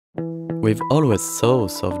We've always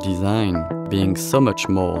thought of design being so much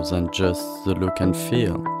more than just the look and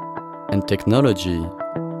feel, and technology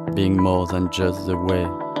being more than just the way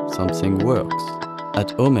something works.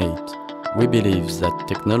 At Omate, we believe that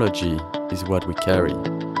technology is what we carry,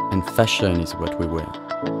 and fashion is what we wear.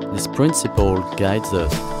 This principle guides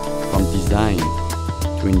us from design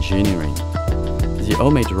to engineering. The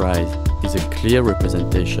Omate Rise is a clear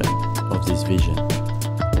representation of this vision.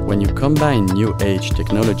 When you combine new age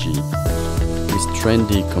technology with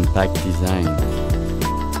trendy compact design,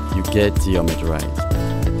 you get the Omate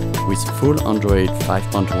Rise. With full Android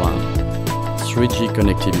 5.1, 3G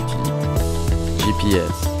connectivity,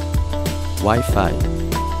 GPS, Wi-Fi,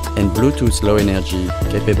 and Bluetooth Low Energy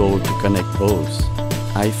capable to connect both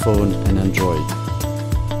iPhone and Android.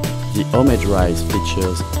 The Omate Rise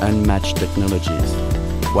features unmatched technologies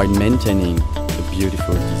while maintaining a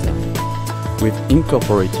beautiful design. We've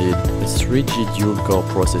incorporated a 3G dual-core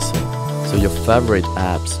processor, so your favorite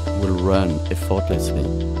apps will run effortlessly.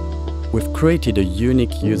 We've created a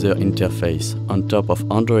unique user interface on top of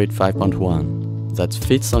Android 5.1 that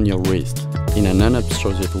fits on your wrist in an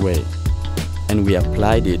unobtrusive way, and we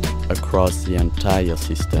applied it across the entire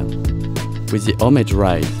system. With the Omate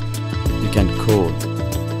Rise, you can call,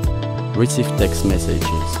 receive text messages,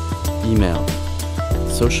 emails,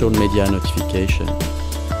 social media notifications,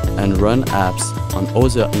 and run apps on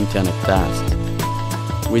other internet tasks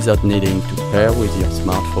without needing to pair with your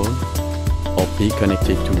smartphone or be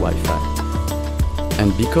connected to Wi-Fi.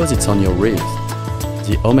 And because it's on your wrist,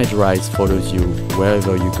 the Omate Rise follows you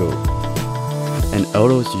wherever you go and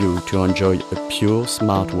allows you to enjoy a pure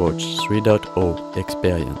smartwatch 3.0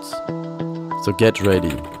 experience. So get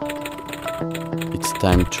ready, it's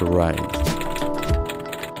time to ride.